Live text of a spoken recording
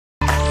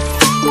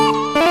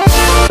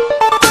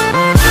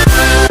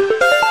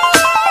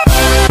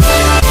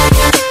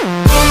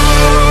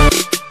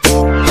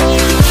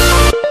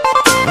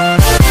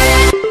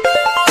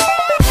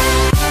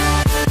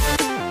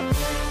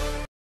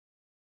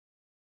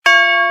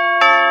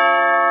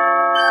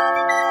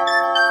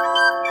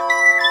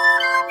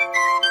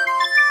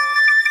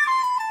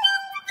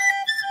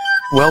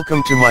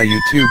Welcome to my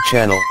YouTube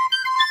channel.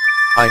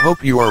 I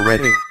hope you are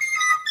ready.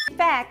 In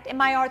fact, in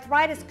my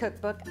arthritis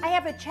cookbook, I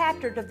have a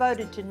chapter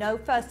devoted to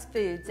no-fuss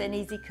foods and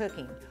easy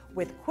cooking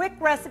with quick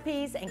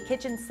recipes and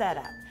kitchen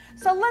setup.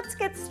 So let's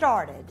get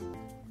started.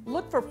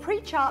 Look for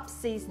pre-chopped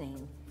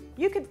seasoning.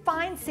 You can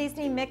find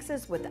seasoning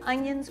mixes with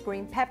onions,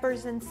 green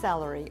peppers, and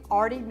celery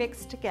already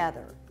mixed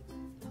together.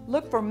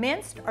 Look for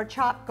minced or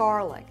chopped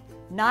garlic.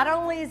 Not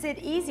only is it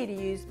easy to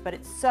use, but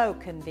it's so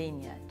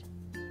convenient.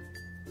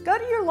 Go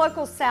to your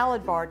local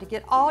salad bar to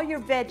get all your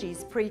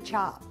veggies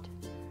pre-chopped.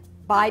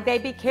 Buy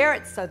baby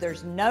carrots so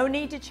there's no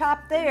need to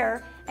chop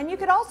there, and you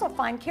could also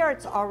find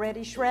carrots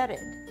already shredded.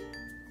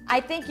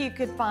 I think you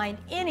could find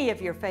any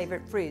of your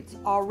favorite fruits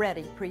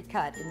already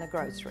pre-cut in the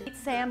grocery.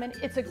 Salmon,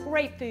 it's a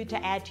great food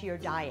to add to your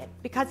diet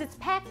because it's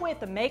packed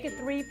with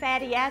omega-3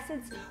 fatty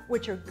acids,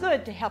 which are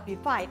good to help you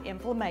fight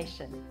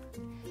inflammation.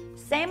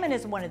 Salmon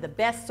is one of the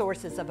best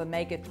sources of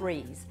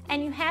omega-3s,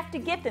 and you have to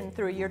get them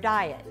through your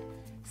diet.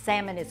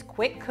 Salmon is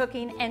quick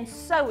cooking and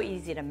so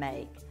easy to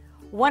make.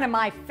 One of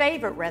my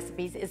favorite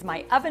recipes is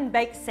my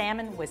oven-baked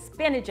salmon with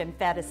spinach and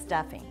feta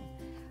stuffing.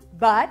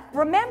 But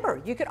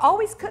remember, you could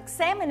always cook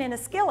salmon in a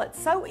skillet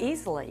so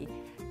easily.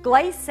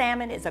 Glazed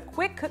salmon is a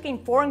quick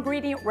cooking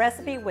 4-ingredient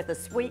recipe with a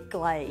sweet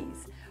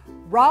glaze.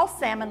 Raw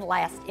salmon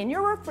lasts in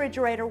your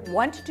refrigerator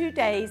 1 to 2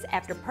 days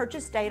after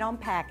purchase date on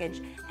package,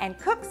 and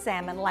cooked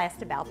salmon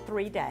lasts about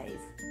 3 days.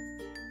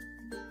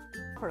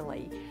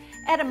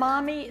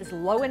 Edamame is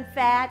low in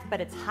fat,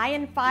 but it's high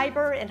in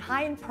fiber and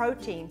high in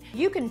protein.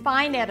 You can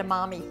find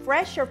edamame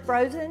fresh or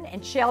frozen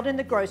and shelled in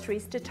the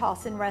groceries to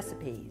toss in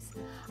recipes.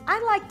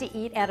 I like to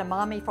eat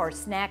edamame for a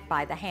snack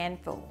by the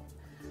handful.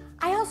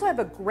 I also have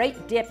a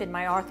great dip in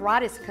my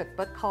arthritis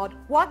cookbook called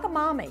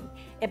guacamole.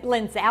 It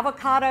blends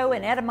avocado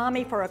and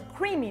edamame for a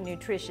creamy,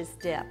 nutritious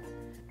dip.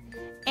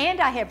 And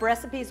I have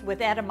recipes with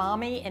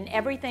edamame in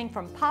everything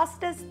from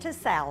pastas to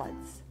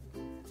salads.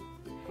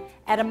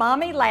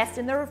 Edamame lasts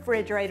in the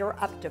refrigerator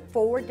up to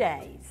 4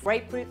 days.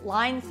 Grapefruit,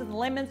 limes, and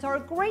lemons are a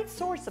great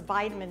source of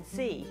vitamin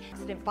C.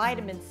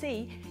 Vitamin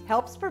C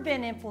helps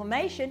prevent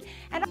inflammation,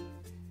 and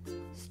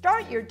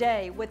start your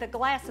day with a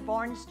glass of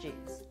orange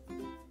juice.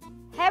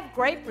 Have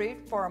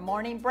grapefruit for a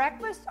morning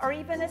breakfast or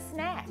even a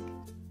snack.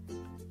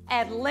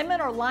 Add lemon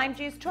or lime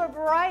juice to a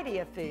variety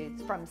of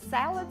foods, from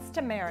salads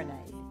to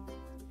marinade.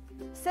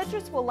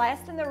 Citrus will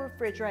last in the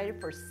refrigerator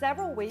for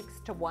several weeks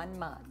to 1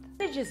 month.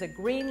 Spinach is a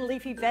green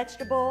leafy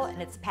vegetable,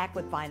 and it's packed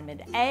with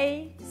vitamin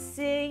A,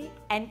 C,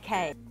 and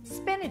K.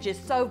 Spinach is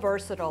so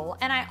versatile,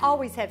 and I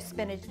always have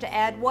spinach to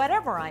add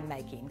whatever I'm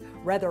making,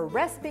 whether a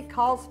recipe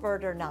calls for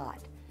it or not.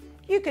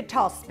 You could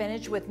toss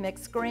spinach with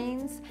mixed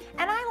greens,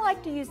 and I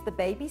like to use the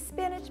baby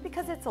spinach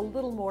because it's a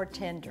little more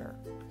tender.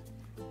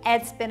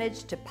 Add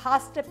spinach to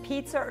pasta,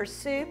 pizza, or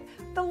soup.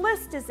 The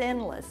list is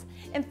endless.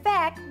 In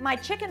fact, my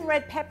chicken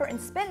red pepper and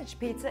spinach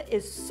pizza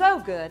is so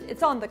good,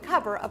 it's on the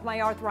cover of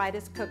my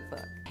arthritis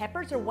cookbook.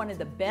 Peppers are one of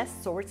the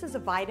best sources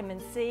of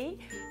vitamin C.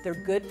 They're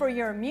good for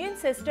your immune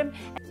system.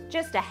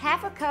 Just a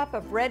half a cup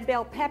of red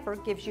bell pepper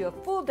gives you a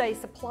full day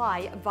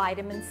supply of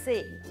vitamin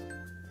C.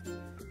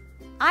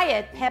 I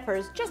add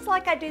peppers just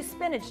like I do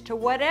spinach to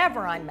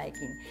whatever I'm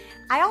making.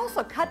 I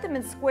also cut them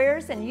in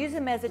squares and use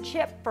them as a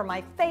chip for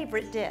my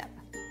favorite dip.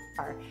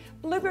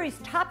 Blueberries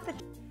top the...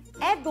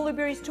 Add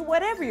blueberries to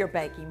whatever you're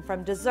baking,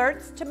 from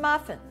desserts to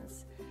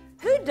muffins.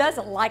 Who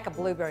doesn't like a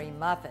blueberry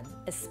muffin,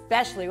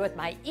 especially with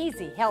my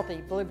easy,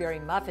 healthy blueberry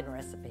muffin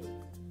recipe?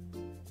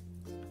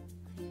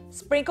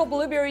 Sprinkle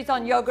blueberries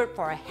on yogurt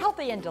for a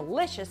healthy and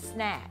delicious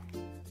snack.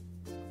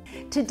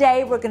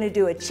 Today we're going to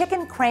do a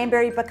chicken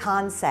cranberry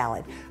pecan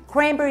salad.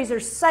 Cranberries are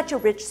such a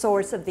rich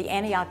source of the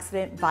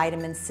antioxidant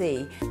vitamin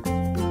C.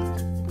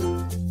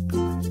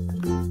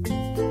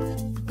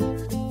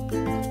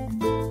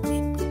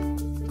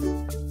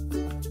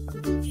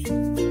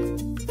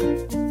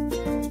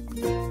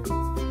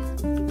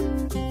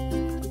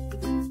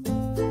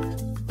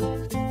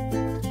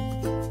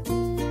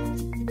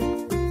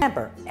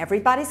 Remember,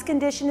 everybody's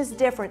condition is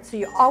different, so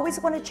you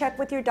always want to check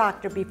with your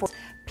doctor before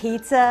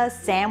pizza,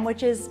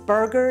 sandwiches,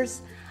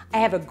 burgers. I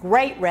have a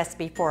great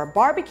recipe for a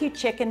barbecue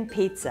chicken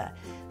pizza.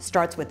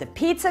 Starts with a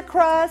pizza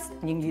crust.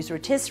 You can use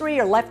rotisserie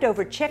or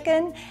leftover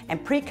chicken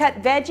and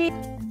pre-cut veggies.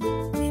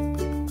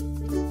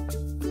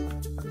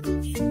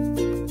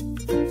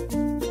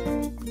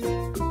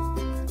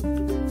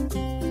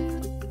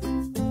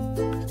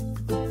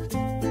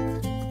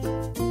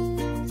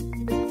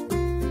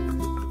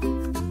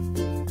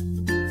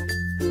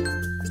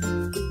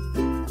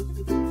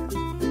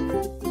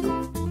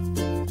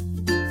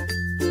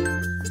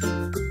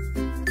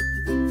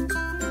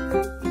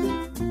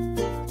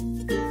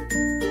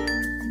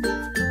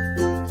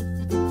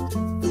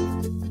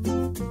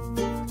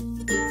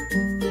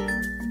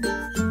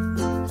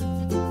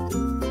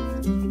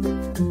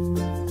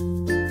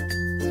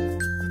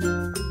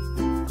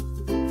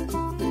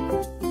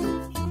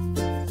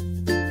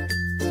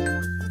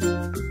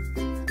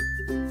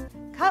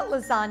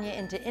 lasagna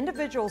into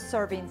individual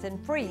servings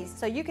and freeze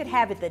so you could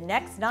have it the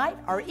next night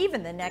or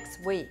even the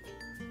next week.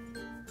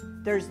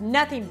 There's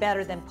nothing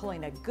better than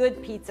pulling a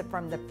good pizza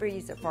from the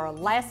freezer for a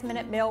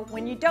last-minute meal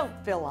when you don't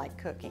feel like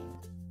cooking.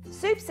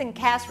 Soups and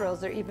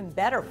casseroles are even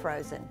better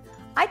frozen.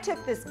 I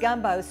took this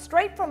gumbo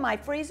straight from my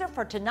freezer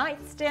for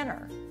tonight's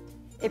dinner.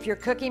 If you're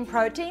cooking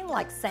protein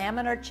like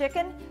salmon or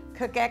chicken,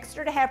 cook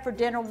extra to have for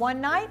dinner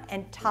one night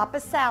and top a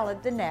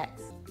salad the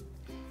next.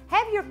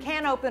 Have your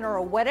can opener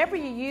or whatever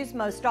you use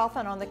most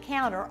often on the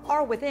counter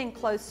or within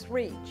close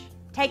reach.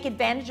 Take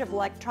advantage of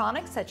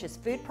electronics such as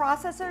food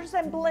processors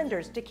and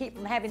blenders to keep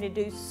from having to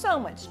do so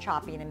much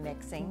chopping and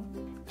mixing.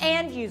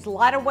 And use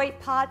lighter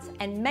weight pots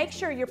and make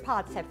sure your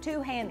pots have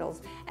two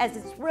handles, as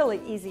it's really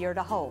easier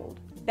to hold.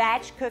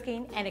 Batch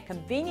cooking and a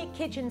convenient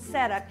kitchen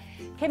setup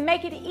can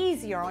make it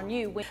easier on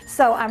you.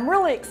 So I'm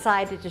really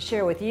excited to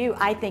share with you,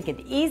 I think,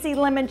 an easy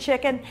lemon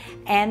chicken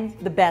and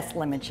the best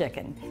lemon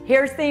chicken.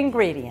 Here's the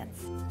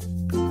ingredients.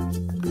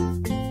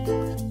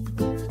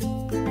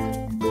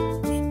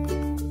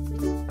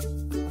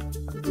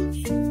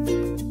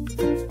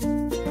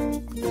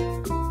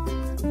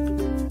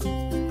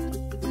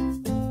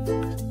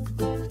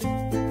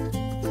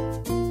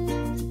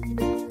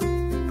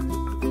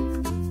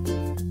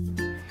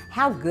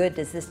 How good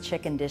does this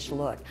chicken dish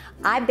look?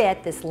 I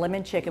bet this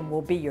lemon chicken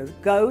will be your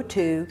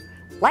go-to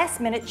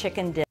last-minute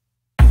chicken dish.